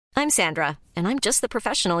I'm Sandra, and I'm just the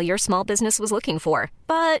professional your small business was looking for.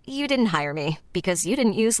 But you didn't hire me because you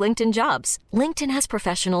didn't use LinkedIn Jobs. LinkedIn has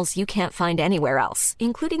professionals you can't find anywhere else,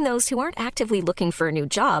 including those who aren't actively looking for a new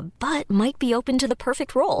job, but might be open to the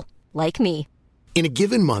perfect role, like me. In a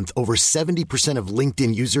given month, over 70% of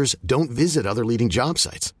LinkedIn users don't visit other leading job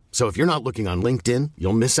sites. So if you're not looking on LinkedIn,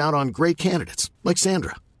 you'll miss out on great candidates like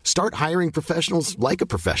Sandra. Start hiring professionals like a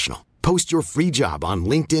professional. Post your free job on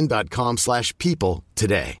linkedin.com/people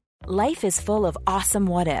today. Life is full of awesome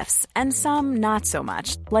what-ifs, and some not so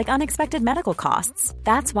much, like unexpected medical costs.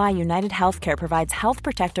 That's why United Healthcare provides Health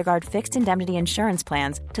Protector Guard fixed indemnity insurance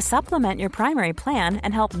plans to supplement your primary plan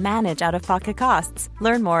and help manage out-of-pocket costs.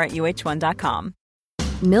 Learn more at uh1.com.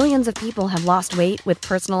 Millions of people have lost weight with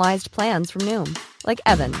personalized plans from Noom. Like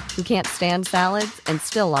Evan, who can't stand salads and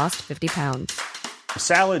still lost 50 pounds.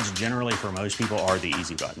 Salads generally for most people are the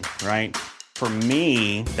easy button, right? For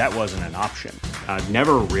me, that wasn't an option. I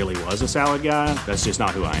never really was a salad guy. That's just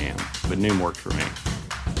not who I am. But Noom worked for me.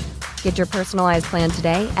 Get your personalized plan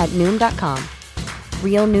today at Noom.com.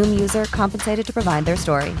 Real Noom user compensated to provide their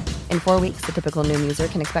story. In 4 weeks, the typical Noom user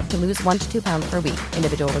can expect to lose 1 to 2 pounds per week.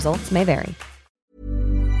 Individual results may vary.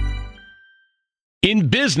 In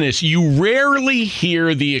business, you rarely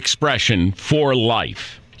hear the expression "for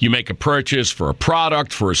life." You make a purchase for a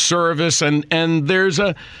product, for a service, and there's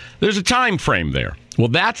a time frame there. Well,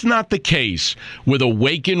 that's not the case with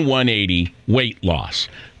Awaken 180 weight loss.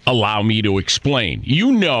 Allow me to explain.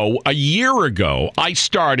 You know, a year ago, I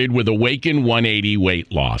started with Awaken 180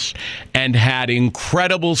 weight loss and had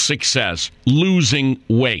incredible success losing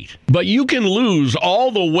weight. But you can lose all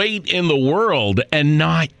the weight in the world and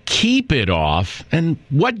not keep it off. And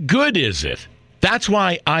what good is it? That's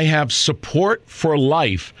why I have support for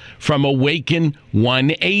life from Awaken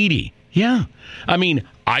 180. Yeah. I mean,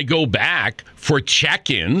 I go back for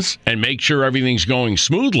check-ins and make sure everything's going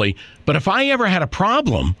smoothly. But if I ever had a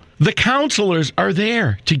problem, the counselors are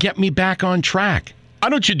there to get me back on track. Why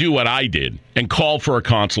don't you do what I did and call for a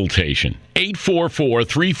consultation?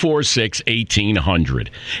 844-346-1800.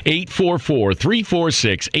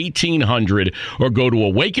 844-346-1800 or go to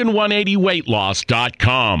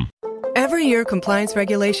awaken180weightloss.com. Every year, compliance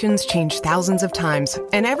regulations change thousands of times,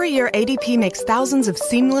 and every year ADP makes thousands of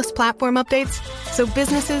seamless platform updates so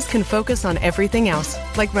businesses can focus on everything else,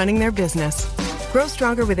 like running their business. Grow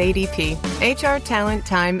stronger with ADP, HR, talent,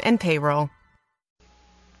 time, and payroll.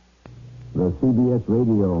 The CBS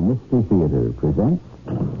Radio Mystery Theater presents...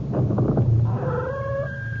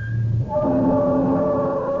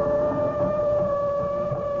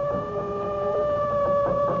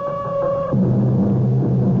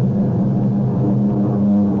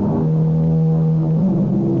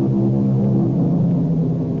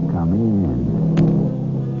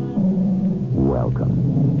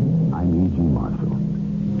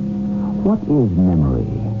 What is memory?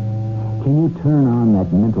 Can you turn on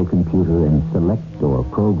that mental computer and select or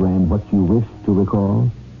program what you wish to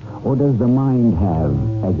recall? Or does the mind have,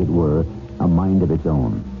 as it were, a mind of its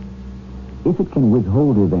own? If it can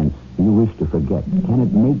withhold events you wish to forget, can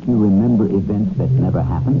it make you remember events that never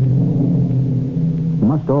happened?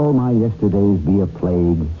 Must all my yesterdays be a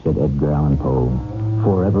plague, said Edgar Allan Poe,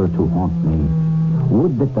 forever to haunt me?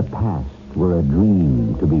 Would that the past were a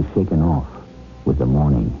dream to be shaken off with the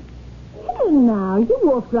morning. Now, you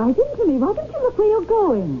walked right into me. Why don't you look where you're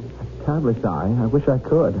going? Terribly sorry. I wish I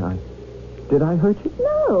could. Did I hurt you?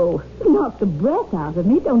 No. You knocked the breath out of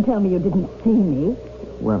me. Don't tell me you didn't see me.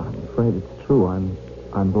 Well, I'm afraid it's true. I'm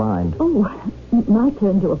blind. Oh, my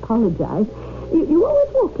turn to apologize. You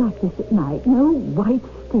always walk like this at night. No white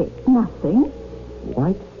stick. Nothing.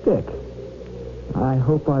 White stick? I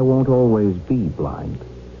hope I won't always be blind.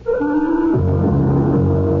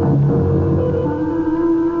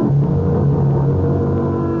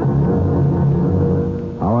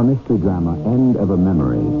 Our mystery drama, End of a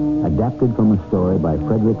Memory, adapted from a story by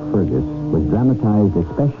Frederick Fergus, was dramatized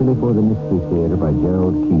especially for the Mystery Theater by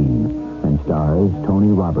Gerald Keane and stars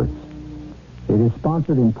Tony Roberts. It is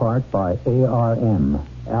sponsored in part by ARM,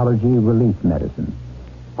 Allergy Relief Medicine.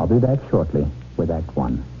 I'll be back shortly with Act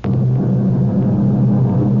One.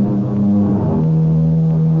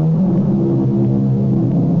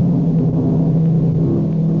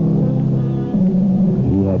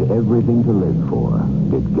 He had everything to live for,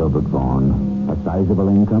 did Gilbert Vaughn. A sizable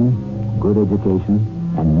income, good education,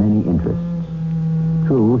 and many interests.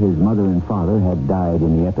 True, his mother and father had died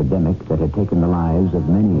in the epidemic that had taken the lives of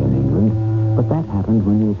many in England, but that happened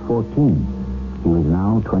when he was 14. He was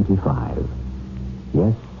now 25.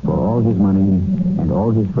 Yes, for all his money and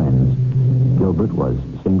all his friends, Gilbert was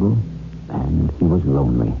single and he was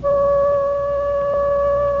lonely.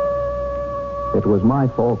 It was my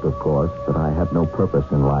fault, of course, that I had no purpose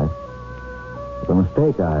in life. The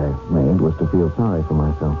mistake I made was to feel sorry for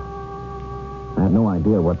myself. I had no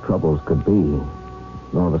idea what troubles could be,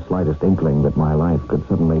 nor the slightest inkling that my life could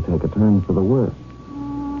suddenly take a turn for the worse.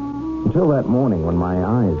 Until that morning when my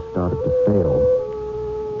eyes started to fail.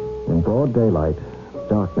 In broad daylight,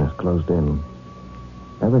 darkness closed in.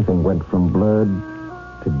 Everything went from blurred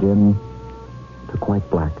to dim to quite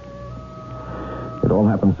black. It all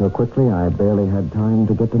happened so quickly, I barely had time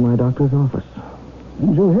to get to my doctor's office.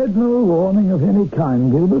 And you had no warning of any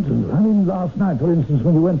kind, Gilbert? I mean, last night, for instance,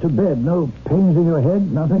 when you went to bed, no pains in your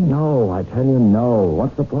head, nothing? No, I tell you, no.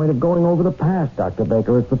 What's the point of going over the past, Dr.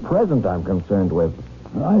 Baker? It's the present I'm concerned with.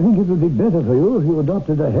 I think it would be better for you if you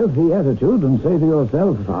adopted a healthy attitude and say to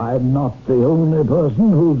yourself, I'm not the only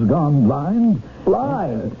person who's gone blind.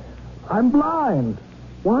 Blind? I'm blind.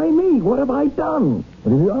 Why me? What have I done?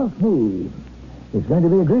 But if you ask me, it's going to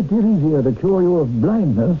be a great deal easier to cure you of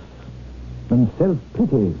blindness than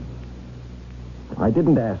self-pity. I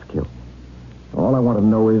didn't ask you. All I want to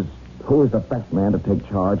know is who is the best man to take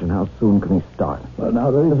charge and how soon can he start? Well,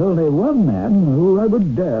 now, there is only one man who I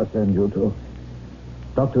would dare send you to.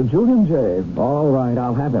 Dr. Julian Jay. All right,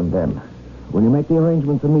 I'll have him then. Will you make the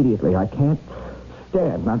arrangements immediately? I can't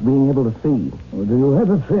stand not being able to see. Well, do you have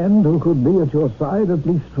a friend who could be at your side, at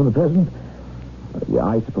least for the present? Yeah,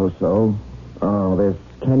 I suppose so. Oh, there's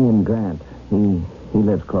Kenyon Grant. He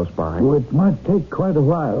lives close by. Oh, it might take quite a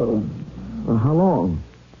while. How long?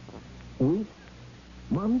 Weeks?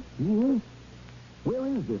 Months? Years? Where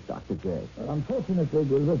is this, Dr. J? Unfortunately,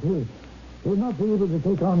 Gilbert, he'll not be able to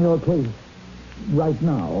take on your case right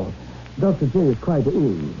now. Dr. J is quite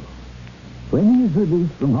ill. When he's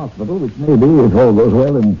released from hospital, which may be, if all goes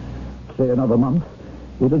well, in, say, another month,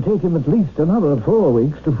 it'll take him at least another 4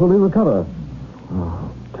 weeks to fully recover.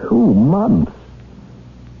 Oh, 2 months?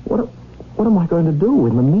 What am I going to do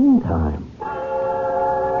in the meantime?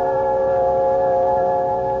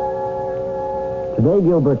 Today,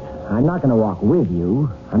 Gilbert, I'm not going to walk with you.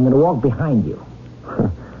 I'm going to walk behind you.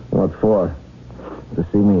 What for? To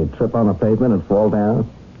see me trip on the pavement and fall down?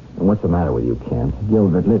 And what's the matter with you, Kent?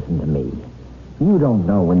 Gilbert, listen to me. You don't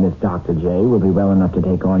know when this Dr. J will be well enough to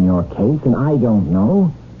take on your case, and I don't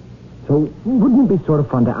know. So wouldn't it be sort of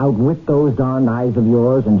fun to outwit those darned eyes of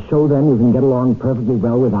yours and show them you can get along perfectly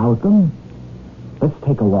well without them? Let's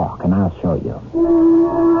take a walk, and I'll show you.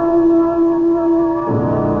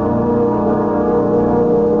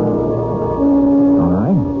 All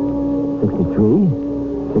right. 63,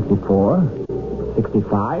 64,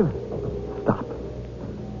 65. Stop.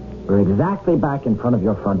 We're exactly back in front of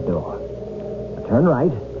your front door. Now turn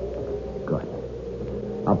right. Good.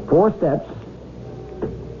 Up 4 steps.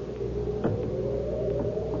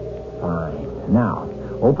 Fine. Now,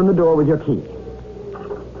 open the door with your key.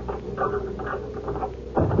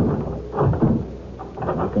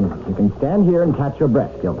 You can stand here and catch your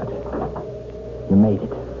breath, Gilbert. You made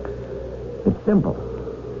it. It's simple.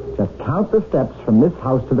 Just count the steps from this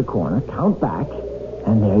house to the corner, count back,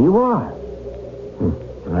 and there you are.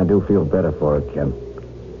 I do feel better for it, Ken.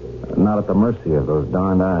 Not at the mercy of those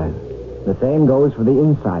darned eyes. The same goes for the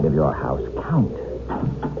inside of your house. Count.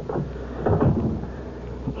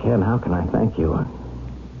 Ken, how can I thank you?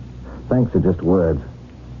 Thanks are just words.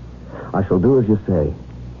 I shall do as you say,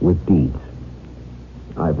 with deeds.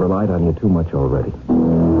 I've relied on you too much already.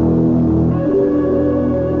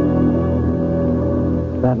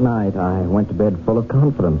 That night, I went to bed full of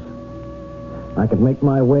confidence. I could make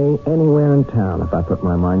my way anywhere in town if I put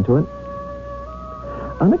my mind to it.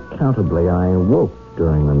 Unaccountably, I woke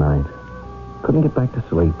during the night. Couldn't get back to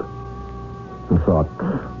sleep. And thought,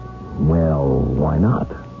 well, why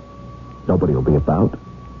not? Nobody will be about.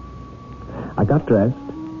 I got dressed,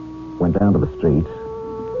 went down to the street,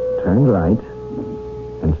 turned right,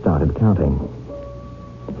 and started counting.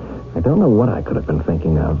 I don't know what I could have been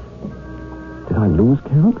thinking of. Did I lose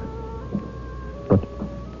count? But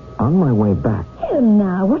on my way back... Here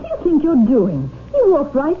now, what do you think you're doing? You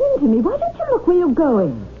walked right into me. Why don't you look where you're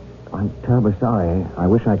going? I'm terribly sorry. I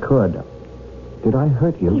wish I could. Did I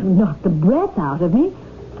hurt you? You knocked the breath out of me.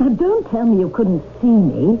 Now, don't tell me you couldn't see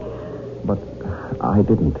me. But I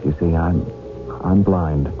didn't, you see. I'm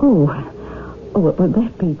blind. Oh, well,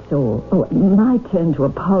 that beats all. Oh, my turn to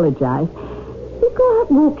apologize. You go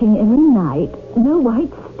out walking every night. No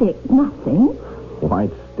white stick, nothing.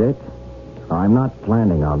 White stick? I'm not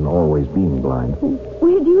planning on always being blind.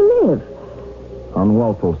 Where do you live? On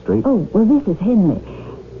Walpole Street. Oh, well, this is Henley.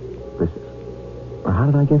 This is... How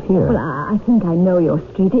did I get here? Well, I think I know your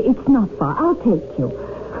street. It's not far. I'll take you.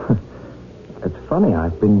 It's funny.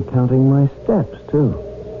 I've been counting my steps, too.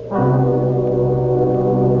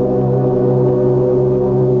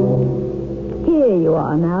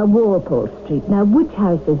 are now, Walpole Street. Now, which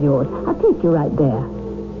house is yours? I'll take you right there.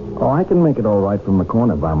 Oh, I can make it all right from the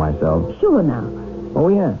corner by myself. Sure now. Oh,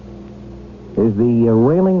 yeah. Is the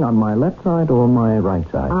railing on my left side or my right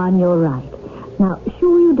side? On your right. Now,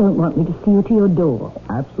 sure you don't want me to see you to your door?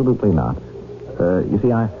 Absolutely not. You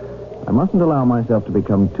see, I mustn't allow myself to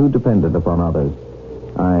become too dependent upon others.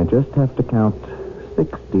 I just have to count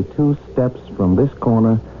 62 steps from this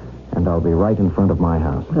corner, and I'll be right in front of my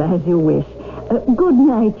house. Well, as you wish. Good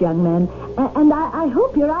night, young man. And I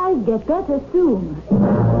hope your eyes get better soon.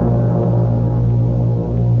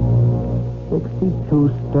 62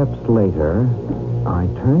 steps later, I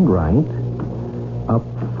turned right, up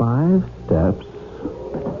 5 steps.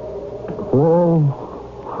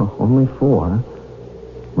 Only 4.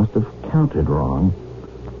 Must have counted wrong.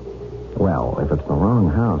 Well, if it's the wrong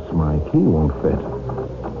house, my key won't fit.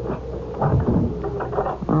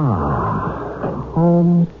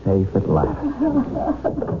 Home safe at last.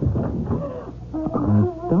 I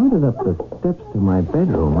started up the steps to my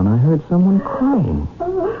bedroom when I heard someone crying.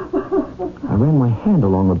 I ran my hand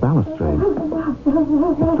along the balustrade.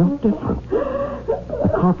 It felt different. The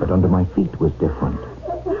carpet under my feet was different.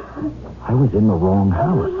 I was in the wrong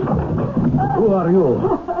house. Who are you?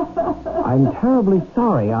 I'm terribly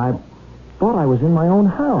sorry. I thought I was in my own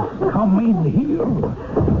house. Come in here.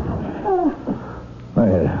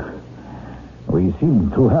 Well, we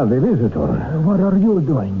seem to have a visitor. What are you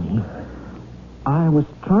doing? I was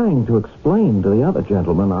trying to explain to the other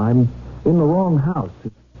gentleman I'm in the wrong house.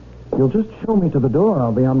 If you'll just show me to the door,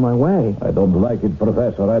 I'll be on my way. I don't like it,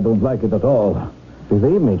 Professor. I don't like it at all.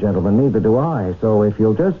 Believe me, gentlemen, neither do I. So if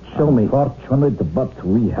you'll just show me... Unfortunate, but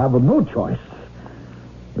we have no choice.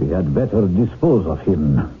 We had better dispose of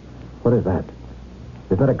him. What is that?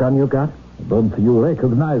 Is that a gun you got? Don't you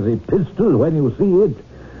recognize a pistol when you see it?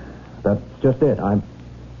 That's just it. I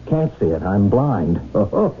can't see it. I'm blind.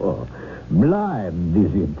 Oh, blind,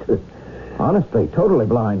 is it? Honestly, totally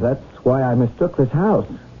blind. That's why I mistook this house.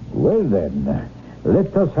 Well, then,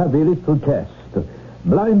 let us have a little test.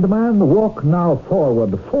 Blind man, walk now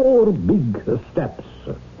forward 4 big steps.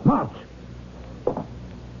 March.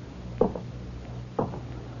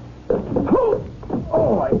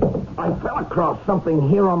 Oh, I fell across something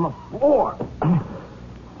here on the floor.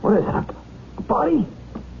 What is it? A body?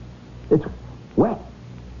 It's wet.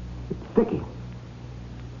 It's sticky.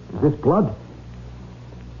 Is this blood?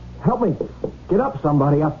 Help me. Get up,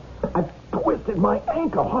 somebody. I've twisted my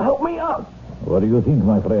ankle. Help me up. What do you think,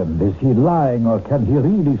 my friend? Is he lying, or can he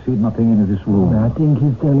really see nothing in this room? I think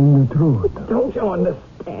he's telling the truth. Don't you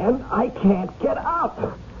understand? I can't get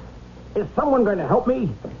up. Is someone going to help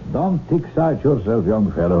me? Don't excite yourself,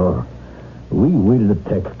 young fellow. We will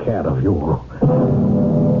take care of you.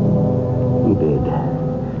 He did.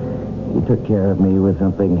 He took care of me with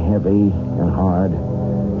something heavy and hard,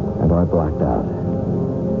 and I blacked out.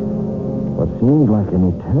 What seemed like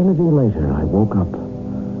an eternity later, I woke up.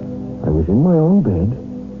 I was in my own bed.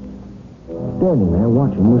 Standing there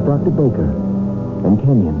watching was Dr. Baker and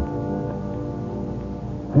Kenyon.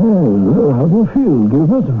 Well, how do you feel,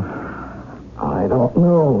 Gilbert? I don't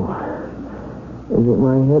know. Is it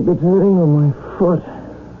my head that's hurting or my foot?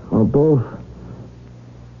 Or both?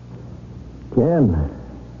 Ken,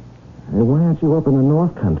 hey, why aren't you up in the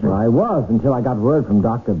North Country? I was until I got word from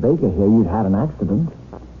Dr. Baker here you'd had an accident.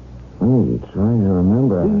 Hey, trying to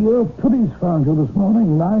remember. The police found you this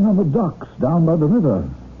morning lying on the docks down by the river.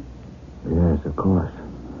 Yes, of course.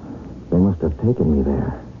 They must have taken me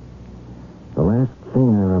there. The last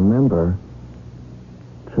thing I remember,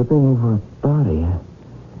 tripping over a body.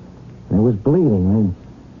 It was bleeding.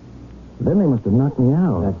 Then they must have knocked me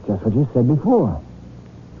out. That's just what you said before.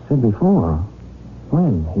 Said before?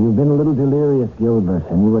 When? You've been a little delirious, Gilbert,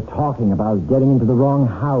 and you were talking about getting into the wrong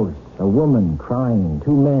house. A woman crying,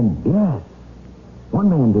 2 men. Yes. One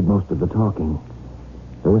man did most of the talking.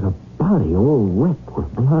 There was a body all wet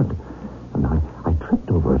with blood. And I tripped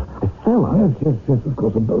over it. I fell on it. Yes, of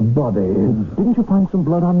course, a body. Didn't you find some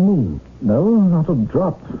blood on me? No, not a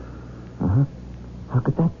drop. Uh-huh. How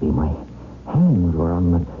could that be? My hands were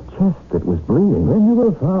on the chest that was bleeding. When you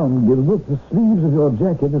were found, Gilbert, the sleeves of your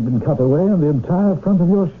jacket had been cut away and the entire front of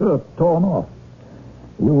your shirt torn off.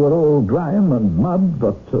 You were all grime and mud,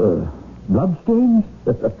 but bloodstains?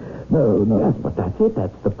 No. Yes, but that's it.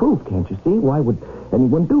 That's the proof, can't you see? Why would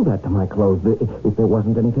anyone do that to my clothes if there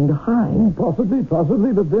wasn't anything to hide? Possibly,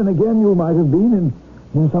 but then again you might have been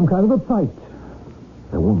in some kind of a fight.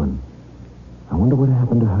 The woman. I wonder what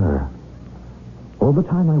happened to her. All the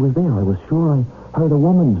time I was there, I was sure I heard a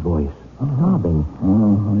woman's voice, sobbing.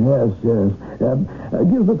 Oh, yes.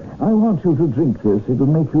 Gilbert, I want you to drink this. It'll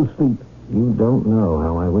make you sleep. You don't know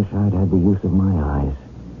how I wish I'd had the use of my eyes.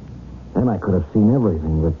 Then I could have seen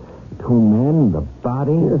everything. The two men, the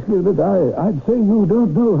body. Yes, Gilbert, I'd say you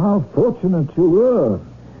don't know how fortunate you were.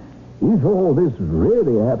 If all this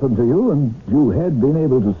really happened to you and you had been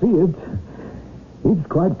able to see it, it's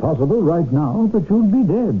quite possible right now that you'd be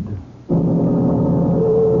dead.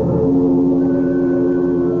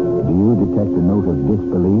 Do you detect a note of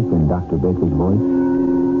disbelief in Dr. Baker's voice?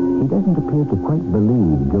 He doesn't appear to quite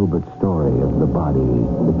believe Gilbert's story of the body,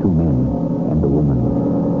 the two men, and the woman.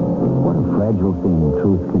 What a fragile thing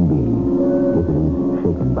truth can be if it is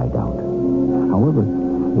shaken by doubt. However,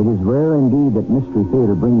 it is rare indeed that Mystery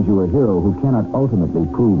Theater brings you a hero who cannot ultimately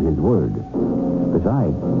prove his word.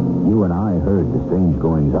 Besides, you and I heard the strange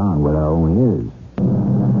goings-on with our own ears.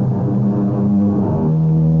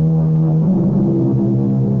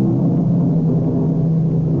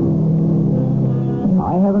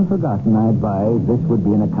 I haven't forgotten, I advise, this would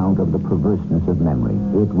be an account of the perverseness of memory.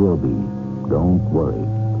 It will be. Don't worry.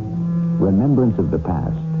 Remembrance of the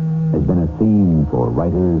past has been a theme for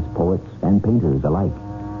writers, poets, and painters alike.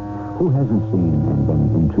 Who hasn't seen and been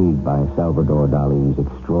intrigued by Salvador Dali's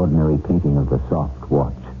extraordinary painting of the soft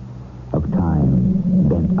watch, of time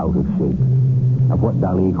bent out of shape, of what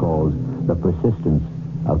Dali calls the persistence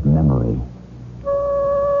of memory?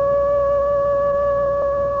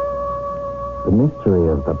 The mystery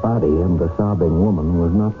of the body and the sobbing woman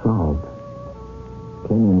was not solved.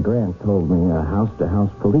 Kenyon Grant told me a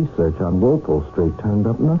house-to-house police search on Walpole Street turned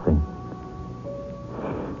up nothing.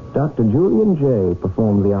 Dr. Julian Jay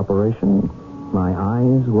performed the operation. My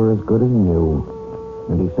eyes were as good as new,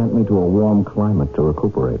 and he sent me to a warm climate to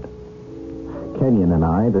recuperate. Kenyon and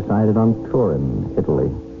I decided on Turin,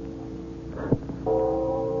 Italy.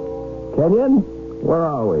 Kenyon, where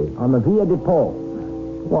are we? On the Via di Po.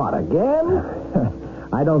 What, again?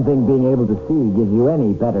 I don't think being able to see gives you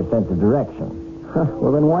any better sense of direction.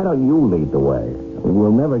 Well, then why don't you lead the way?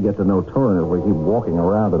 We'll never get to know Turin if we keep walking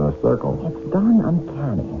around in a circle. It's darn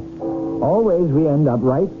uncanny. Always we end up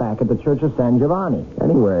right back at the Church of San Giovanni.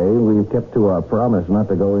 Anyway, we've kept to our promise not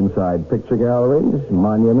to go inside picture galleries,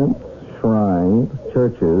 monuments, shrines,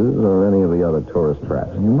 churches, or any of the other tourist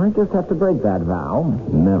traps. You might just have to break that vow.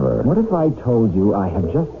 Never. What if I told you I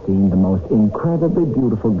have just seen the most incredibly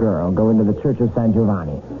beautiful girl go into the Church of San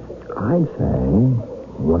Giovanni? I'd say,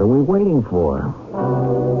 what are we waiting for?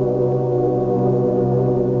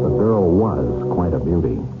 The girl was quite a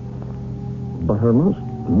beauty. But her most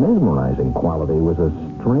mesmerizing quality was a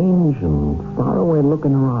strange and faraway look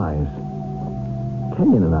in her eyes.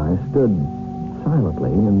 Kenyon and I stood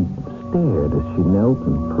silently and stared as she knelt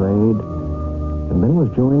and prayed, and then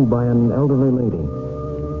was joined by an elderly lady.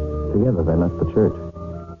 Together they left the church.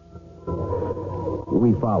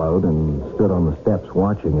 We followed and stood on the steps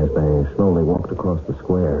watching as they slowly walked across the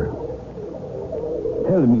square.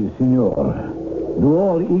 Tell me, Signor, do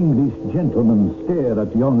all English gentlemen stare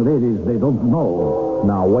at young ladies they don't know?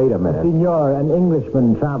 Now, wait a minute. Signor, an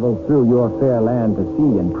Englishman travels through your fair land to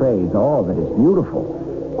see and praise all that is beautiful.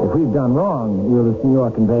 If we've done wrong, will the Signor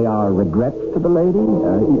convey our regrets to the lady?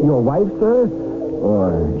 Your wife, sir?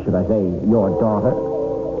 Or should I say, your daughter?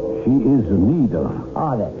 She is neither.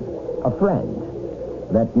 Ah, then, a friend.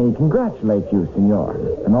 Let me congratulate you, Signor,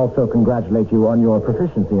 and also congratulate you on your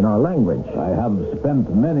proficiency in our language. I have spent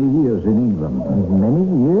many years in England. Many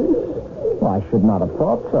years? Well, I should not have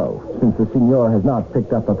thought so, since the Signor has not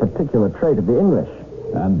picked up a particular trait of the English.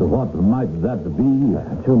 And what might that be?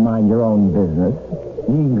 To mind your own business.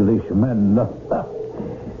 Englishmen.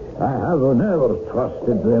 I have never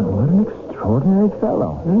trusted them. What an extraordinary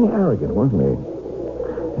fellow. Very arrogant, wasn't he?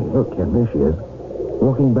 Hey, look, Ken, there she is.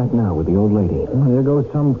 Walking back now with the old lady. Oh, there goes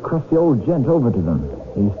some crusty old gent over to them.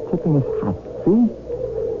 He's tipping his hat. See?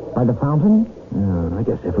 By the fountain? Yeah, I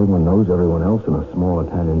guess everyone knows everyone else in a small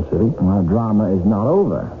Italian city. Our drama is not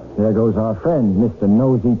over. There goes our friend, Mr.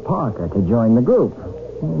 Nosy Parker, to join the group.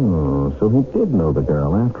 Oh, so he did know the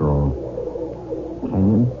girl after all.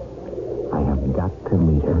 Kenyon, I have got to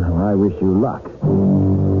meet her. I wish you luck.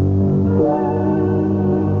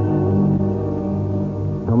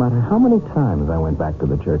 No matter how many times I went back to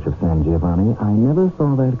the Church of San Giovanni, I never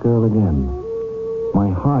saw that girl again. My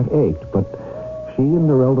heart ached, but she and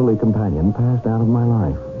her elderly companion passed out of my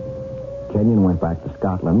life. Kenyon went back to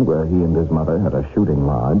Scotland, where he and his mother had a shooting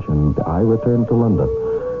lodge, and I returned to London.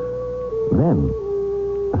 Then,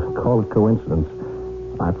 call it coincidence,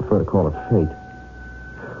 I prefer to call it fate.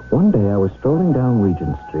 One day I was strolling down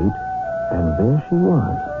Regent Street, and there she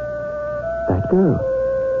was. That girl.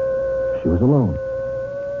 She was alone.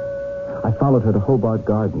 I followed her to Hobart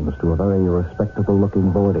Gardens, to a very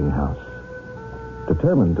respectable-looking boarding house.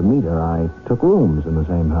 Determined to meet her, I took rooms in the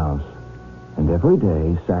same house. and every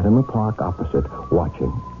day sat in the park opposite,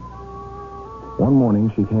 watching. One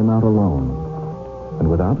morning she came out alone, and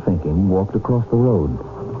without thinking, walked across the road,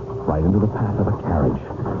 right into the path of a carriage.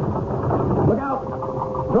 Look out!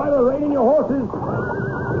 Driver, rein in your horses!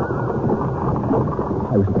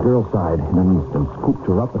 I was at the girl's side in an instant, scooped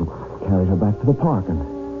her up and carried her back to the park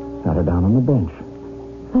and sat her down on the bench.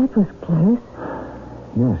 That was close.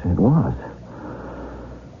 Yes, it was.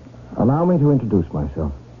 Allow me to introduce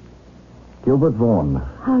myself. Gilbert Vaughan.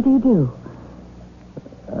 How do you do?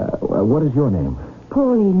 What is your name?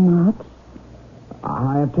 Pauline March.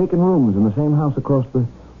 I have taken rooms in the same house across the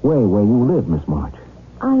way where you live, Miss March.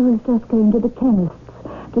 I was just going to the chemist's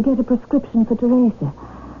to get a prescription for Teresa.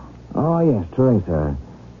 Oh, yes, Teresa.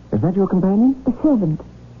 Is that your companion? A servant.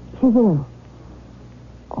 She's ill.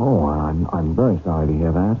 Oh, I'm very sorry to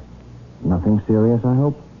hear that. Nothing serious, I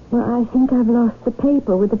hope? Well, I think I've lost the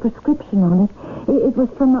paper with the prescription on it. It was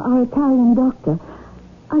from our Italian doctor.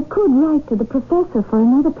 I could write to the professor for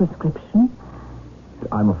another prescription.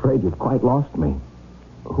 I'm afraid you've quite lost me.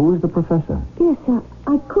 Who is the professor? Yes, sir.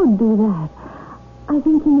 I could do that. I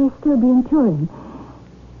think he may still be in Turin.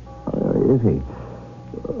 Is he?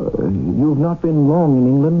 You've not been long in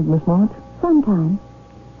England, Miss March? Sometime.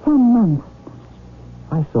 Some months.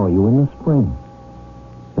 I saw you in the spring.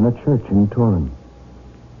 In a church in Turin.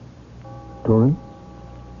 Turin?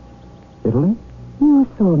 Italy? You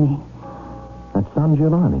saw me. At San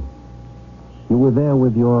Giovanni. You were there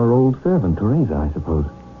with your old servant, Teresa, I suppose.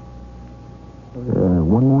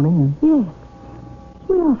 One morning? Yes.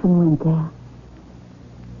 We often went there.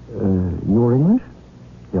 You're English?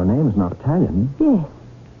 Your name is not Italian. Yes.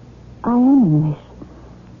 I am English.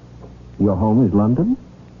 Your home is London?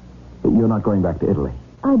 You're not going back to Italy?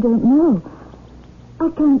 I don't know. I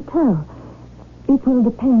can't tell. It will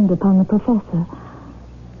depend upon the professor.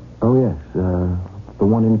 Oh, yes. The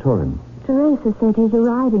one in Turin. Teresa said he's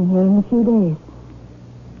arriving here in a few days.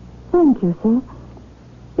 Thank you, sir.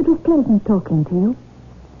 It was pleasant talking to you.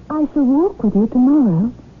 I shall walk with you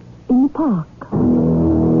tomorrow in the park.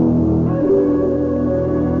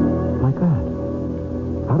 Like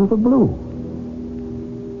that. Out of the blue.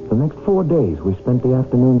 The next 4 days, we spent the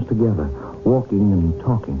afternoons together, walking and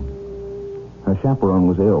talking. Her chaperone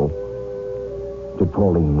was ill. Did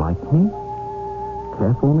Pauline like me?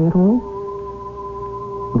 Care for me at all?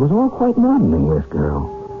 It was all quite maddening, this girl.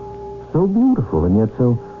 So beautiful and yet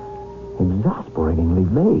so exasperatingly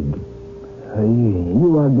vague.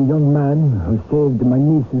 You are the young man who saved my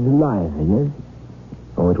niece's life, yes?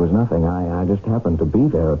 Oh, it was nothing. I just happened to be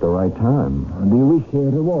there at the right time. Do you wish a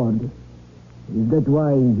reward? Is that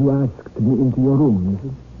why you asked me into your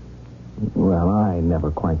room? Well, I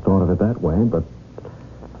never quite thought of it that way, but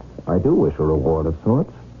I do wish a reward of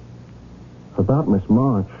sorts. About Miss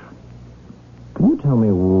March, can you tell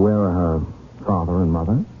me where are her father and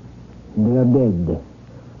mother? They are dead.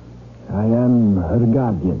 I am her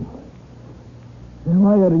guardian.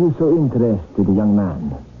 Why are you so interested, young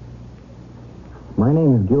man? My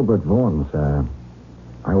name is Gilbert Vaughan, sir.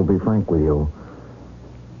 I will be frank with you.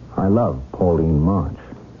 I love Pauline March,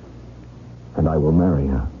 and I will marry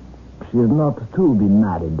her. She is not to be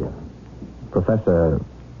married. Professor,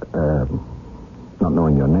 not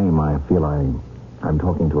knowing your name, I feel I'm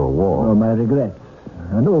talking to a wall. Oh, my regrets.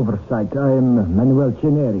 An oversight. I am Manuel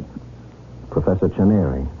Ceneri. Professor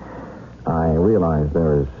Ceneri, I realize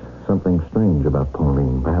there is something strange about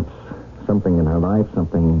Pauline. Perhaps something in her life,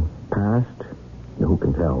 something past. Who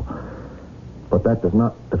can tell? But that does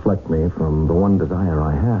not deflect me from the one desire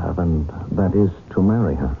I have, and that is to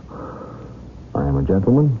marry her. I am a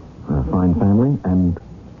gentleman, a fine family, and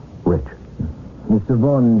rich. Mr.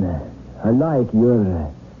 Vaughan, I like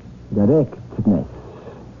your directness.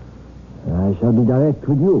 I shall be direct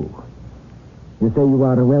with you. You say you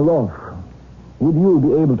are well off. Would you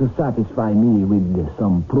be able to satisfy me with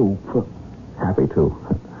some proof? Happy to.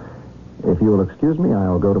 If you will excuse me,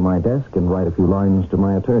 I'll go to my desk and write a few lines to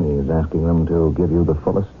my attorneys, asking them to give you the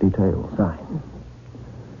fullest details. Fine.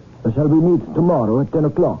 Shall we meet tomorrow at 10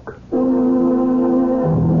 o'clock?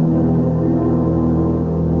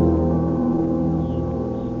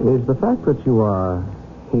 Is the fact that you are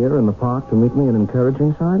here in the park to meet me an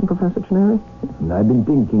encouraging sign, Professor Ceneri? I've been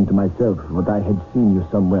thinking to myself that I had seen you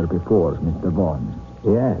somewhere before, Mr. Vaughan.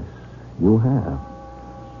 Yes, you have.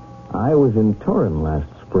 I was in Turin last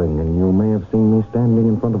spring, and you may have seen me standing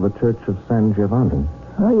in front of the church of San Giovanni.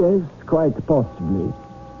 Ah, yes, quite possibly.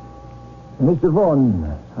 Mr.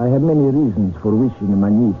 Vaughan, I have many reasons for wishing my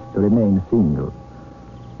niece to remain single.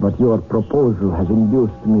 But your proposal has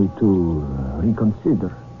induced me to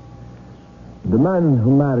reconsider. The man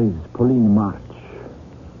who marries Pauline March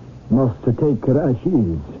must take her as she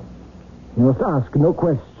is, You must ask no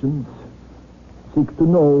questions. Seek to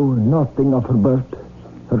know nothing of her birth,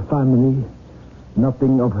 her family,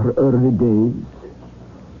 nothing of her early days.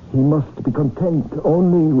 He must be content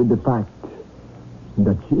only with the fact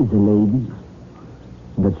that she is a lady,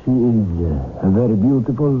 that she is very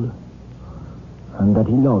beautiful, and that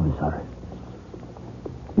he loves her.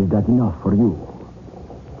 Is that enough for you?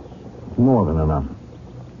 More than enough.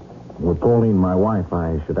 With Pauline, my wife,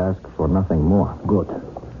 I should ask for nothing more. Good.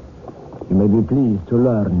 You may be pleased to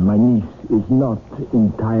learn my niece is not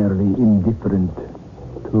entirely indifferent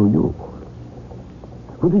to you.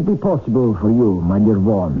 Would it be possible for you, my dear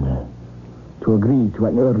Vaughn, to agree to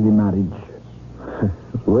an early marriage?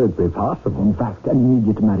 Would it be possible? In fact, an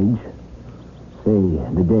immediate marriage. Say,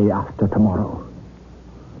 the day after tomorrow.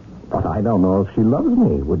 But I don't know if she loves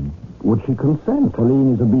me. Would she consent?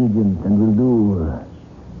 Pauline is obedient and will do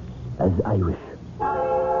as I wish.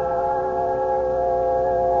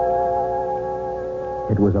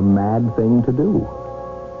 It was a mad thing to do.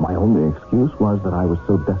 My only excuse was that I was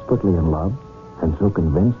so desperately in love and so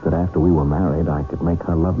convinced that after we were married I could make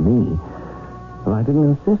her love me that I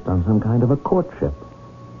didn't insist on some kind of a courtship.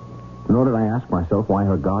 Nor did I ask myself why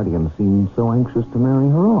her guardian seemed so anxious to marry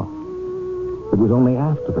her off. It was only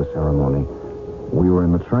after the ceremony, we were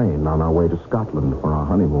in the train on our way to Scotland for our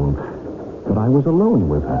honeymoon, that I was alone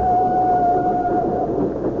with her.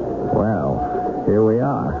 Well, here we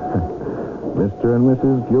are. Mr. and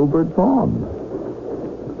Mrs. Gilbert Vaughn.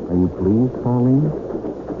 Are you pleased, Pauline?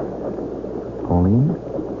 Pauline?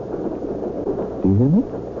 Do you hear me?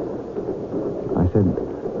 I said,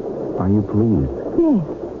 are you pleased? Yes.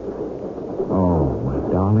 Oh,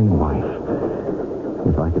 my darling wife.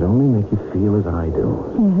 If I could only make you feel as I do.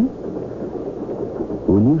 Yes.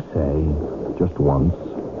 Will you say, just once,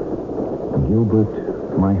 Gilbert,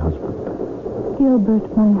 my husband?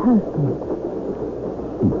 Gilbert, my husband.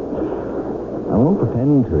 I won't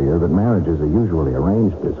pretend to you that marriages are usually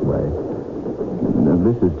arranged this way.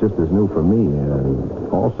 This is just as new for me,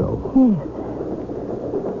 also. Yes.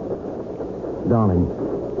 Darling,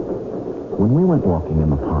 when we went walking in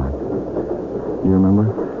the park, you remember?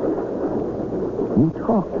 You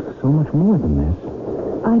talked so much more than this.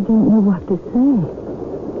 I don't know what to say.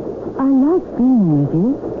 I like being with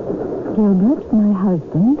you. Gilbert, my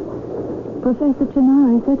husband. Professor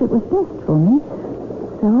Chenari said it was best for me,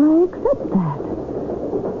 so I accept that.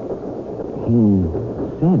 He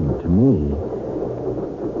said to me,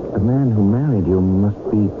 the man who married you must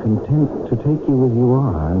be content to take you as you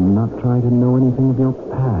are and not try to know anything of your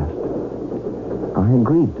past. I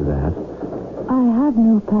agreed to that. I have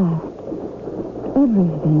no past.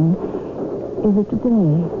 Everything is a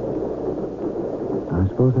today. I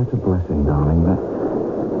suppose that's a blessing, darling.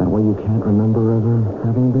 That way you can't remember ever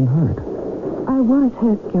having been hurt. I was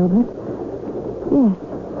hurt, Gilbert. Yes,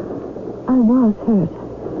 I was hurt.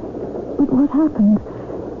 But what happened?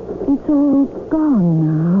 It's all gone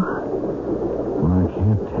now. Well, I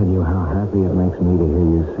can't tell you how happy it makes me to hear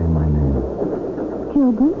you say my name.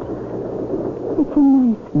 Gilbert? It's a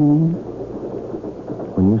nice name.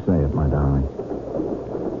 When you say it, my darling.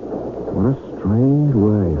 What a strange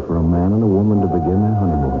way for a man and a woman to begin their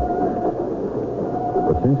honeymoon.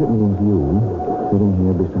 But since it means you sitting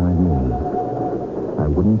here beside me, I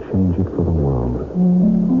wouldn't change it for the world.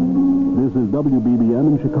 This is WBBM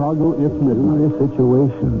in Chicago. It's midnight. A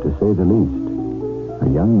situation, to say the least. A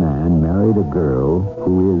young man married a girl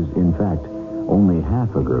who is, in fact, only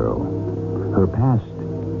half a girl. Her past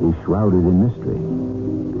is shrouded in mystery.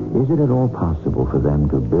 Is it at all possible for them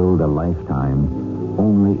to build a lifetime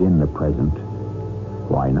only in the present?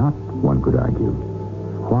 Why not, one could argue.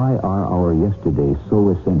 Why are our yesterdays so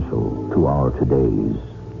essential to our todays?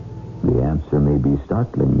 The answer may be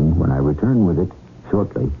startling when I return with it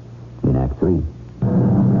shortly in Act 3.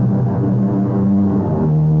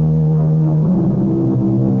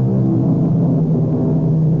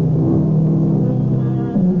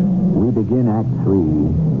 We begin Act 3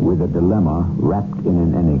 with a dilemma wrapped in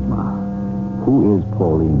an enigma. Who is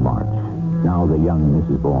Pauline March, now the young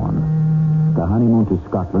Mrs. Vaughn? The honeymoon to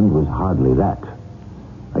Scotland was hardly that.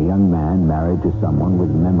 A young man married to someone with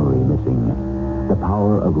memory missing, the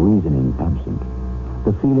power of reasoning absent,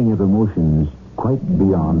 the feeling of emotions quite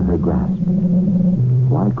beyond her grasp.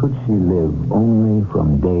 Why could she live only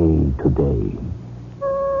from day to day?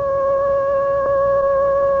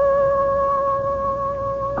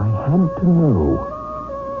 I had to know.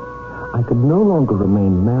 I could no longer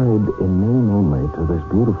remain married in name only to this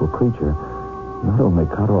beautiful creature, not only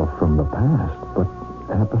cut off from the past, but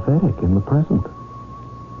apathetic in the present.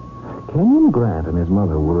 Kenyon Grant and his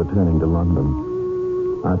mother were returning to London.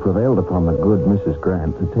 I prevailed upon the good Mrs.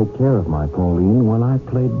 Grant to take care of my Pauline while I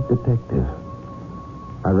played detective.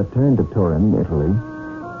 I returned to Turin, Italy,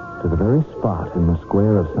 to the very spot in the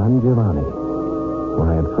square of San Giovanni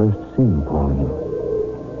where I had first seen Pauline.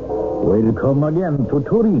 Welcome again to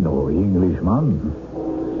Torino, Englishman.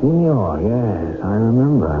 Signor, yes, I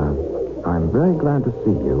remember. I'm very glad to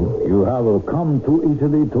see you. You have come to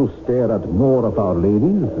Italy to stare at more of our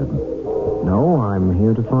ladies? No, I'm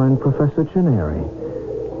here to find Professor Chineri.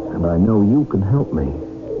 And I know you can help me.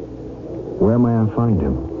 Where may I find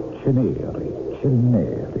him? Chineri.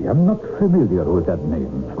 I'm not familiar with that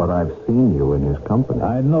name. But I've seen you in his company.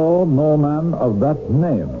 I know no man of that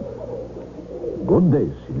name. Good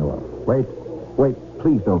day, Signor. Wait,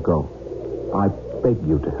 please don't go. I beg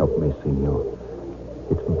you to help me, Signor.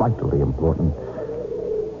 It's vitally important.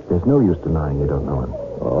 There's no use denying you don't know him.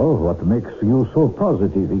 Oh, what makes you so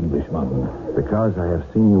positive, Englishman? Because I have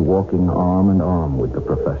seen you walking arm in arm with the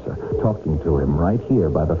professor, talking to him right here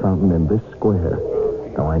by the fountain in this square.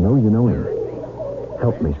 Now, I know you know him.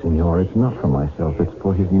 Help me, Signor. It's not for myself. It's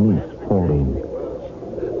for his niece, Pauline.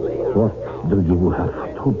 What do you have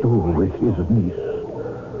to do with his niece?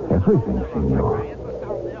 Everything, Signor.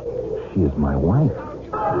 She is my wife.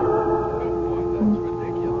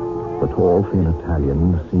 The tall, thin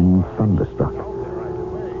Italian seemed thunderstruck.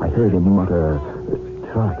 I heard him mutter,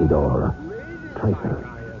 "Tracidor, traitor."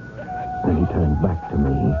 And he turned back to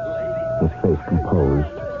me, his face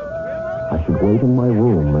composed. I should wait in my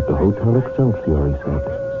room at the Hotel Excelsior, he said.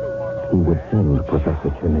 He would send Professor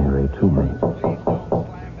Chineri to me.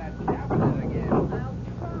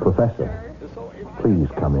 Professor, please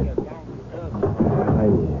come in.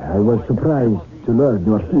 I was surprised to learn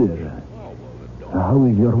you're here. How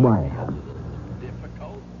is your wife?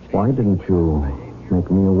 Why didn't you make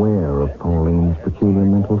me aware of Pauline's peculiar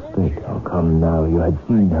mental state? Oh, come now. You had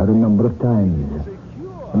seen her a number of times.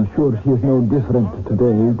 I'm sure she is no different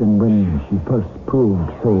today than when she first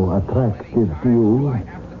proved so attractive to you.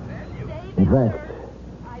 In fact,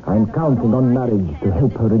 I'm counting on marriage to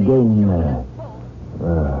help her again.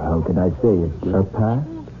 How can I say it? Her past?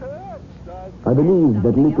 I believe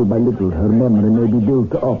that little by little her memory may be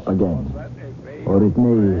built up again. Or it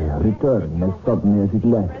may return as suddenly as it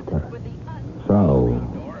left her. So,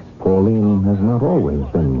 Pauline has not always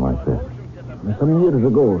been like this. Some years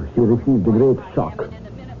ago, she received a great shock.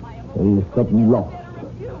 A sudden loss.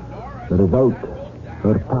 The result,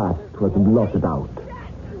 her past was blotted out.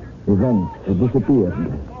 Events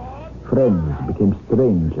disappeared. Friends became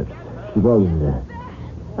strangers. She was,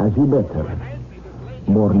 as you better,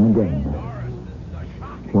 born again.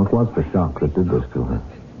 What was the shock that did this to her?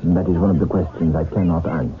 That is one of the questions I cannot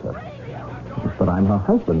answer. But I'm her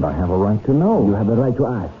husband. I have a right to know. You have a right to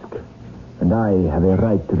ask. And I have a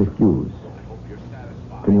right to refuse.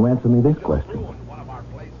 Can you answer me this question?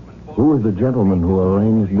 Who is the gentleman who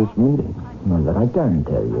arranged this meeting? Well, that I can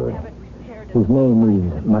tell you. His name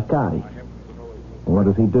is Macari. What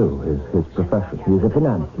does he do? His profession? He is a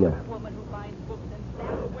financier.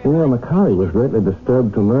 Senor Macari was greatly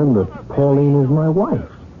disturbed to learn that Pauline is my wife.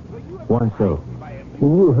 Why so? He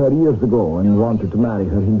knew her years ago and wanted to marry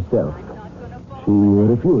her himself. She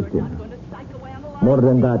refused him. More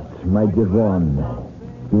than that, my dear one,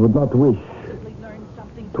 you would not wish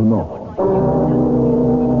to know.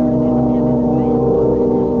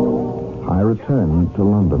 I returned to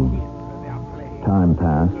London. Time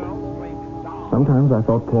passed. Sometimes I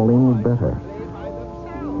thought Pauline was better.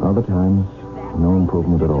 Other times, no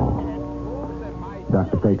improvement at all.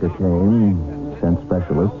 Dr. Baker came, sent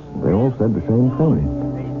specialists. They all said the same thing.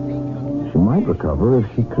 She might recover if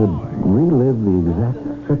she could relive the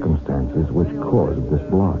exact circumstances which caused this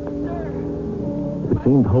block. It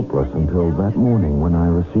seemed hopeless until that morning when I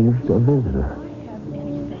received a visitor.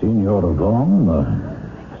 Signor Gong?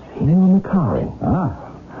 Senor Macari. Ah,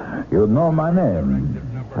 you know my name.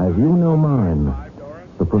 As you know mine,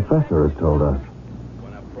 the professor has told us.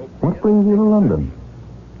 What brings you to London?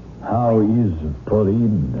 How is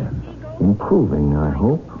Pauline? Improving, I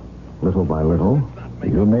hope, little by little.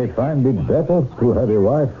 You may find it better to have a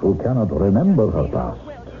wife who cannot remember her past.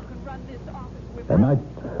 And I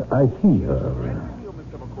see her.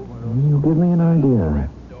 You give me an idea.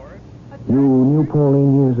 You knew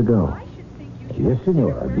Pauline years ago. Yes,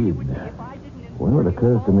 senor, I did. Well, it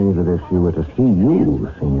occurs to me that if she were to see you,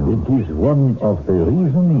 senor... It is one of the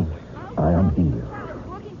reasons I am here.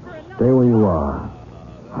 Stay where you are.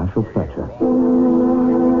 I shall fetch her.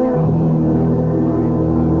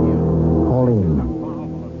 Pauline,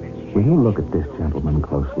 will you look at this gentleman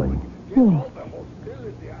closely? Yes.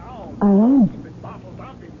 I am.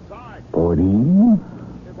 Pauline?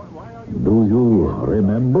 Do you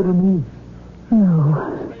remember me?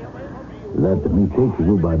 No. take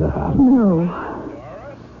you by the hand? No.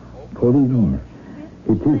 Pauline,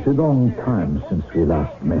 it is a long time since we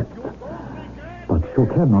last met. But you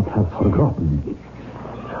cannot have forgotten me.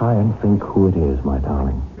 Try and think who it is, my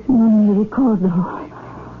darling. Non mi ricordo.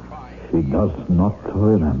 She does not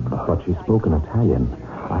remember. But she spoke in Italian.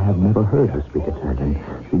 I have never heard her speak Italian.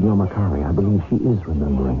 Signor Macari, I believe she is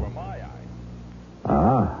remembering.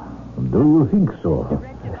 Ah, do you think so?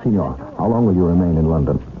 Signor, how long will you remain in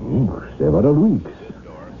London? Several weeks.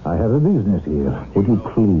 I have a business here. Would you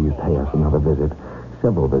please pay us another visit?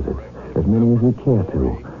 Several visits. As many as you care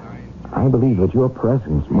to. I believe that your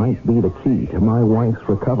presence might be the key to my wife's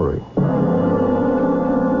recovery.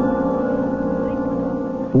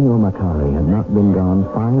 Signor Macari had not been gone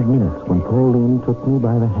 5 minutes when Pauline took me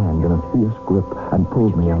by the hand in a fierce grip and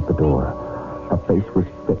pulled me out the door. Her face was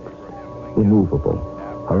fixed, immovable,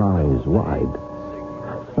 her eyes wide.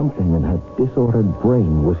 Something in her disordered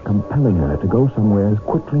brain was compelling her to go somewhere as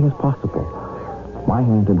quickly as possible. My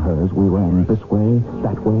hand in hers, we ran this way,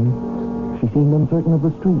 that way. She seemed uncertain of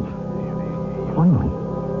the street. Finally,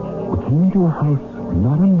 we came into a house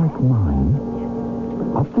not unlike mine.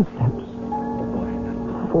 Up the steps,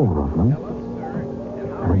 4 of them.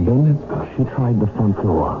 And then she tried the front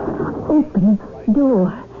door. Open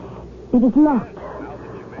door. It is locked.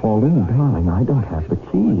 Pauline, darling, I don't have the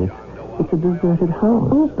key. It's a deserted house.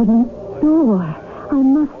 Open door. I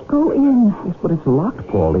must go in. Yes, but it's locked,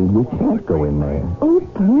 Pauline. We can't go in there.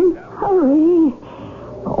 Open. Hurry.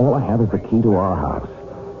 All I have is the key to our house.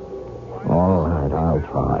 All right, I'll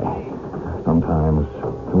try. Sometimes,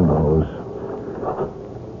 who knows?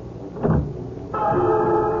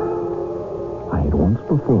 I had once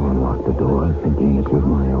before unlocked the door, thinking it was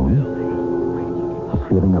my own. A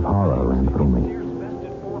feeling of horror ran through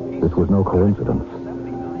me. This was no coincidence.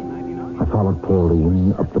 I followed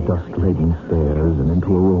Pauline up the dust-laden stairs and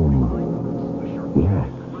into a room. Yes,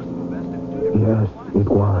 it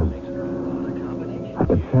was. I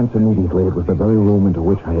could sense immediately it was the very room into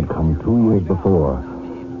which I had come 2 years before.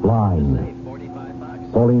 Blind.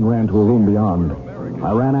 Pauline ran to a room beyond.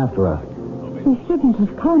 I ran after her. You shouldn't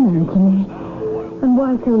have come, Anthony. And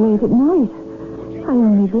why so late at night? I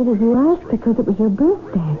only did as you asked because it was your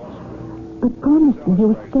birthday. But promise me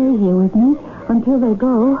you'll stay here with me until they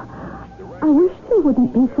go. I wish they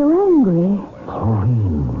wouldn't be so angry.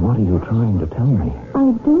 Pauline, what are you trying to tell me?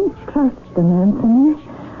 I don't trust them, Anthony.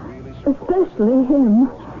 Especially him.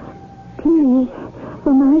 Please,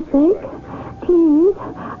 for my sake, please,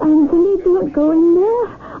 Anthony, don't go in there.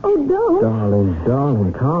 Oh, don't.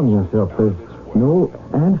 Darling, calm yourself. There's no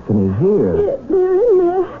Anthony here. They're in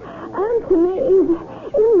there. Anthony is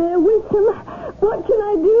in there with him. What can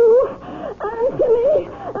I do? Anthony,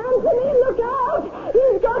 look out!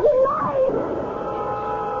 He's got a knife!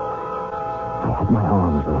 I had my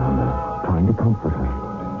arms around her, trying to comfort her.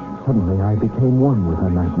 Suddenly, I became one with her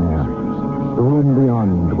nightmare. The room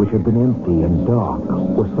beyond, which had been empty and dark,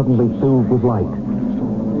 was suddenly filled with light.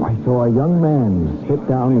 I saw a young man sit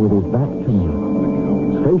down with his back to me.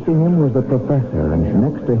 Facing him was the professor, and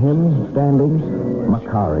next to him, standing,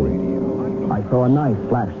 Macari. I saw a knife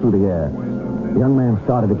flash through the air. The young man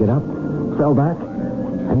started to get up, fell back,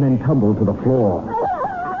 and then tumbled to the floor.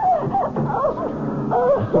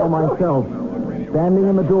 I saw myself standing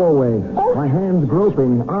in the doorway, my hands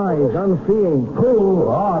groping, eyes unseeing. Who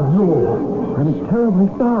are you? I'm terribly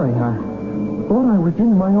sorry. I thought I was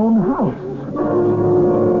in my own house.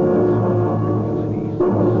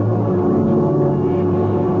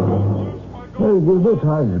 Very good.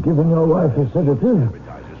 I've given your wife a sedative.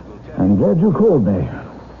 I'm glad you called me.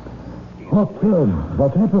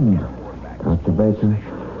 What happened? Dr. Baker,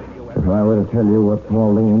 if I were to tell you what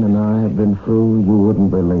Pauline and I have been through, you wouldn't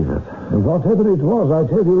believe it. Whatever it was, I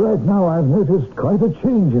tell you right now, I've noticed quite a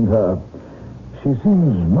change in her. She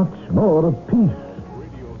seems much more at peace.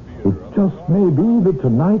 It just may be that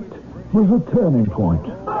tonight was a turning point.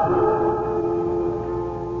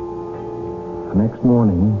 The next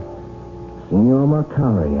morning, Signor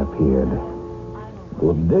Macari appeared.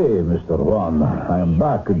 Good day, Mr. Juan. I am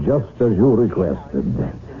back just as you requested.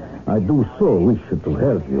 I do so wish to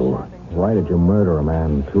help you. Why did you murder a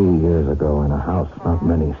man 2 years ago in a house not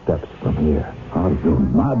many steps from here? Are you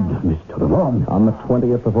mad, Mr. Juan? On the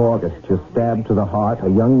 20th of August, you stabbed to the heart a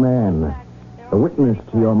young man. The witness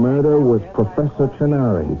to your murder was Professor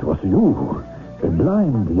Chenari. It was you, a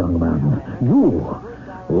blind young man. You.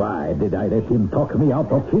 Why did I let him talk me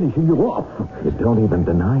out of finishing you off? You don't even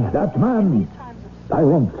deny it. That man, I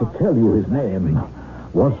want to tell you his name,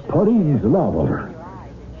 was Pauline's lover.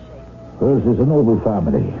 Hers is a noble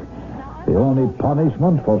family. The only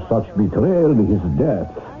punishment for such betrayal is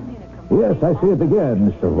death. Yes, I say it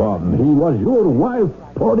again, Mr. Vaughn. He was your wife,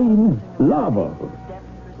 Pauline's lover.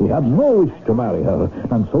 He had no wish to marry her,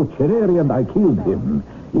 and so Cherry and I killed him,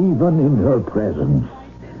 even in her presence.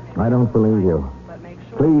 I don't believe you.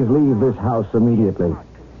 Please leave this house immediately.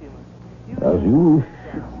 As you wish.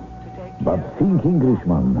 But think,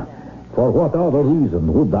 Englishman, for what other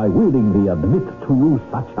reason would I willingly admit to you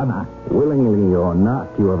such an act? Willingly or not,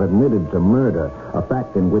 you have admitted to murder, a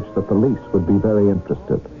fact in which the police would be very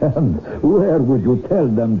interested. And where would you tell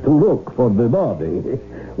them to look for the body?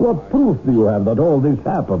 What proof do you have that all this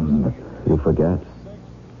happened? You forget.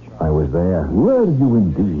 I was there. Were you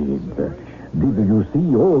indeed? Did you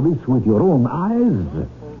see all this with your own eyes?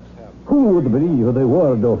 Who would believe the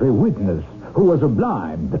word of a witness who was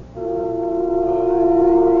blind?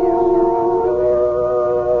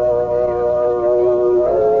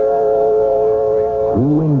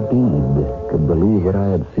 Who indeed could believe what I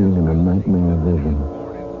had seen in a nightmare vision?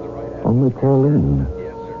 Only Pauline.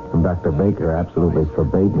 And Dr. Baker absolutely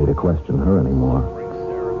forbade me to question her anymore.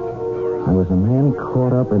 I was a man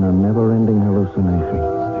caught up in a never-ending hallucination.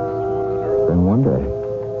 Then one day,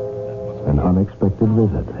 an unexpected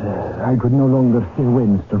visit. I could no longer stay away,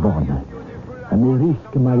 Mr. Vaughn. I may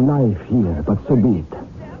risk my life here, but so be it.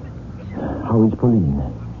 How is Pauline?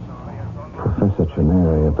 Professor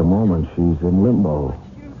Cheneri, at the moment, she's in limbo.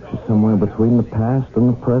 She's somewhere between the past and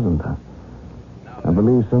the present. I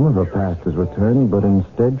believe some of her past has returned, but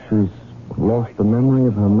instead she's lost the memory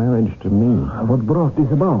of her marriage to me. What brought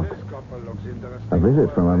this about? A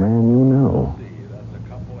visit from a man you know.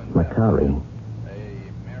 Macari.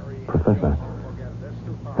 Professor,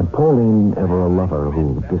 had Pauline ever a lover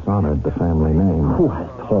who dishonored the family name? Who has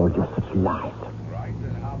told you such lies?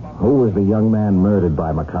 Who was the young man murdered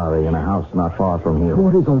by Macari in a house not far from here?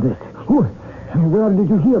 What is all this? Where did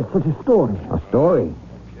you hear such a story? A story?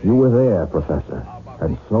 You were there, Professor,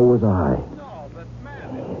 and so was I.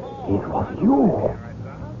 It was you.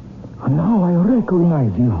 And now I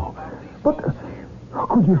recognize you. But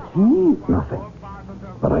could you see? Nothing.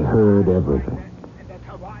 But I heard everything.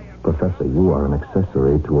 Professor, you are an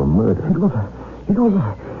accessory to a murder. I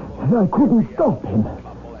couldn't stop him.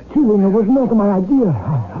 Killing was not my idea.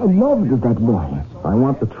 I loved that boy. I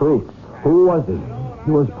want the truth. Who was he?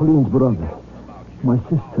 He was Pauline's brother. My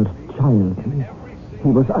sister's child. He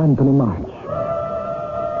was Anthony March.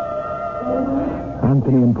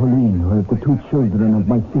 Anthony and Pauline were the two children of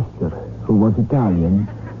my sister, who was Italian,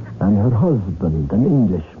 and her husband, an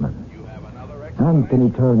Englishman.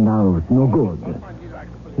 Anthony turned out no good.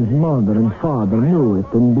 His mother and father knew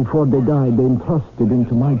it, and before they died, they entrusted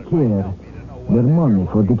into my care their money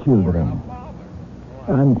for the children.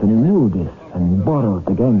 Anthony knew this and borrowed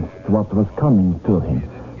against what was coming to him.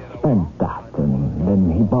 Spent that, and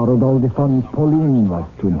then he borrowed all the funds Pauline was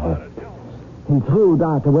to inherit. He threw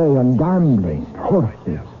that away on gambling,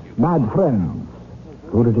 horses, bad friends.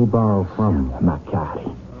 Who did he borrow from?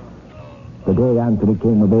 Macari. The day Anthony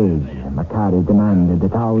came of age, Macari demanded the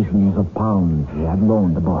thousands of pounds he had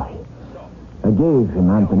loaned the boy. I gave him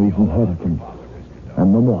Anthony's inheritance,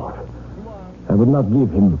 and no more. I would not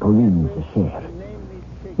give him Pauline's share.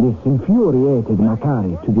 This infuriated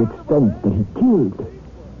Macari to the extent that he killed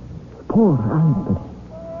poor Anthony.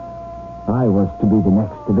 I was to be the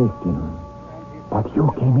next victim. But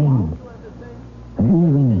you came in, and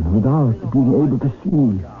even without being able to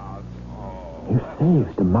see, you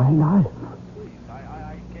saved my life.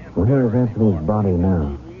 Where is Anthony's body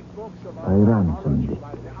now? I ransomed it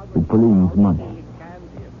with Pauline's money,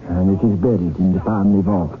 and it is buried in the family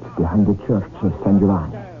vault behind the church of San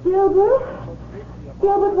Giovanni.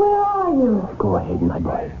 Gilbert, where are you? Go ahead, my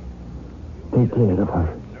boy. Take care of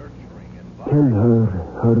her. Tell her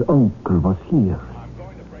her uncle was here,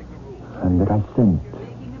 and that I sent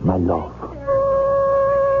my love.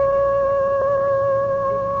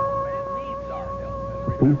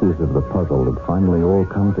 The pieces of the puzzle had finally all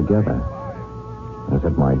come together, as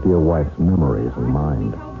had my dear wife's memories and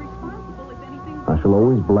mind. I shall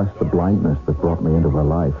always bless the blindness that brought me into her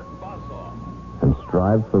life, and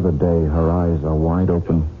strive for the day her eyes are wide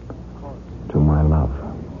open to my love.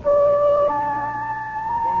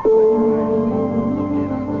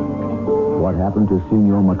 What happened to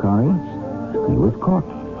Signor Macari? He was caught.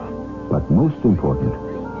 But most important,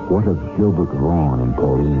 what of Gilbert Vaughan and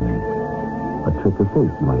Pauline? A trick of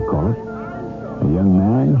fate, you might call it. A young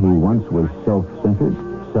man who once was self-centered,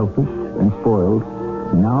 selfish, and spoiled,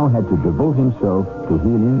 now had to devote himself to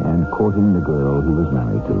healing and courting the girl he was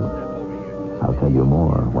married to. I'll tell you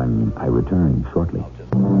more when I return shortly.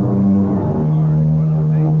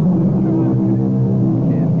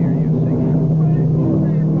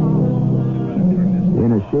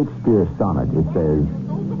 In a Shakespeare sonnet, it says,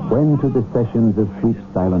 When to the sessions of sweet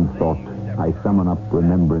silent thought I summon up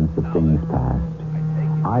remembrance of things past,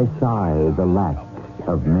 I sigh the lack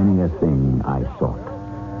of many a thing I sought.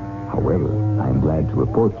 However, I am glad to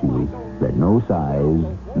report to you that no sighs,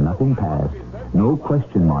 nothing past, no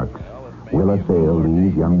question marks will assail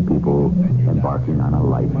these young people embarking on a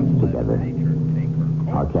life together.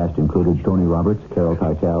 Our cast included Tony Roberts, Carol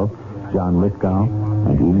Keitel, John Lithgow,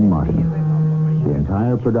 and Ian Martin. The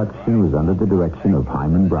entire production was under the direction of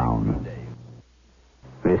Hyman Brown.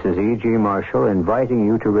 This is E.G. Marshall inviting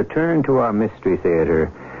you to return to our Mystery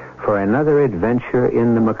Theater for another adventure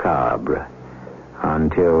in the macabre.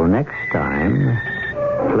 Until next time,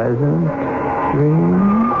 pleasant dreams.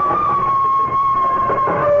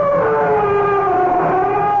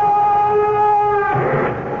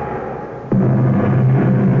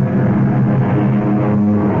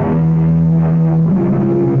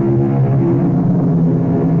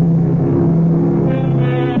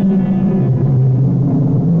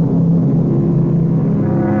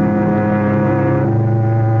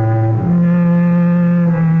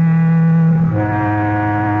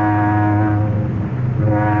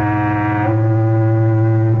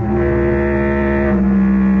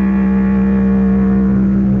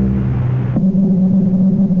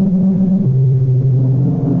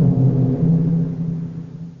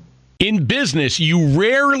 In business, you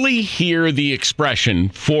rarely hear the expression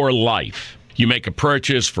for life. You make a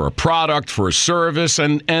purchase for a product, for a service,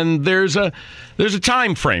 and there's a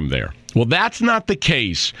time frame there. Well, that's not the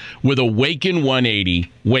case with Awaken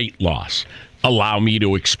 180 weight loss. Allow me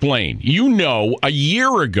to explain. You know, a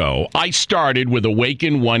year ago, I started with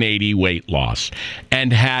Awaken 180 weight loss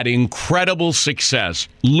and had incredible success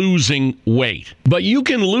losing weight. But you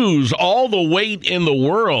can lose all the weight in the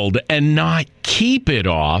world and not keep it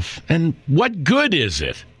off. And what good is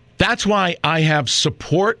it? That's why I have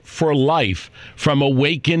support for life from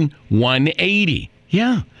Awaken 180.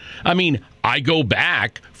 Yeah. I mean, I go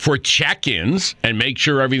back for check-ins and make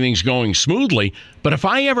sure everything's going smoothly. But if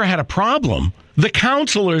I ever had a problem, the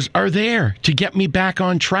counselors are there to get me back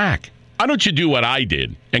on track. Why don't you do what I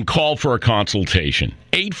did and call for a consultation?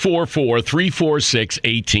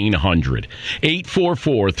 844-346-1800.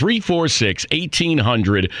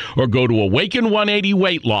 844-346-1800 or go to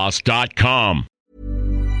awaken180weightloss.com.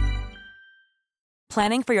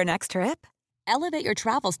 Planning for your next trip? Elevate your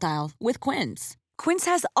travel style with Quince. Quince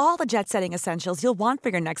has all the jet-setting essentials you'll want for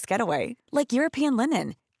your next getaway, like European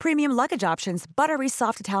linen, premium luggage options, buttery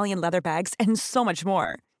soft Italian leather bags, and so much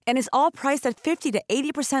more. And is all priced at 50 to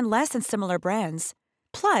 80% less than similar brands.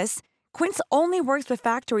 Plus, Quince only works with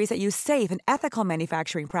factories that use safe and ethical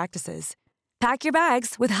manufacturing practices. Pack your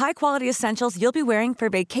bags with high-quality essentials you'll be wearing for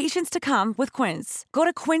vacations to come with Quince. Go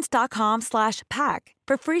to quince.com/pack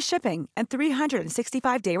for free shipping and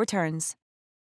 365-day returns.